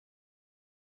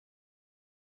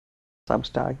I was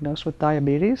diagnosed with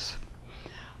diabetes.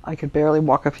 I could barely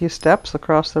walk a few steps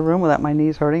across the room without my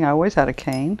knees hurting. I always had a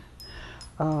cane.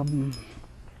 I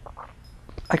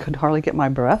could hardly get my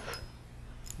breath,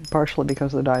 partially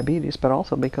because of the diabetes, but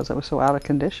also because I was so out of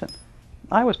condition.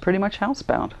 I was pretty much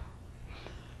housebound.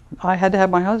 I had to have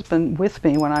my husband with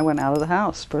me when I went out of the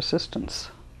house for assistance.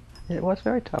 It was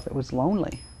very tough. It was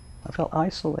lonely. I felt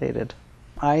isolated.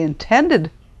 I intended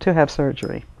to have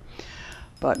surgery,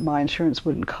 but my insurance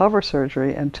wouldn't cover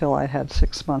surgery until I had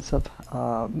 6 months of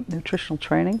nutritional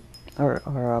training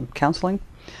or counseling.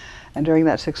 And during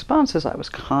that 6 months, as I was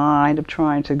kind of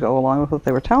trying to go along with what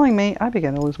they were telling me, I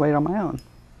began to lose weight on my own.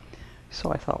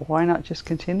 So I thought, why not just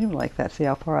continue like that, see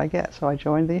how far I get? So I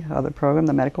joined the other program,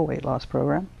 the medical weight loss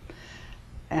program,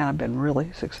 and I've been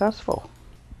really successful.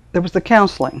 There was the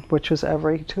counseling, which was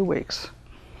every 2 weeks,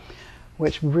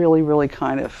 which really, really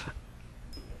kind of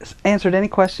answered any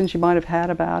questions you might have had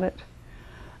about it.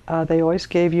 They always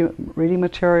gave you reading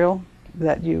material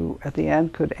that you, at the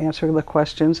end, could answer the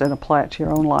questions and apply it to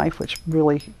your own life, which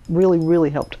really, really, really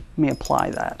helped me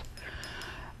apply that.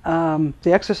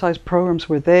 The exercise programs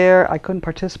were there. I couldn't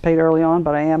participate early on,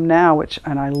 but I am now,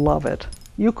 and I love it.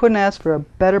 You couldn't ask for a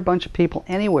better bunch of people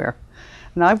anywhere.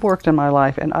 And I've worked in my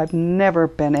life, and I've never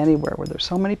been anywhere where there's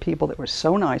so many people that were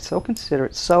so nice, so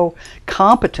considerate, so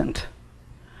competent.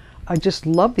 I just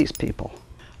love these people.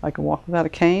 I can walk without a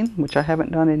cane, which I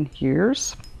haven't done in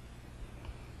years.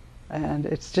 And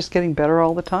it's just getting better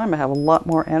all the time. I have a lot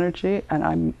more energy,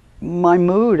 and my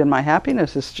mood and my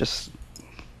happiness is just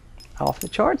off the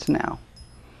charts now,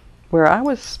 where I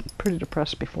was pretty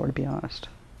depressed before, to be honest.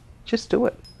 Just do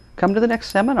it. Come to the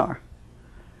next seminar.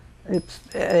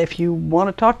 If you want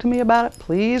to talk to me about it,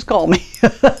 please call me.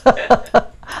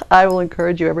 I will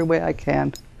encourage you every way I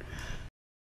can.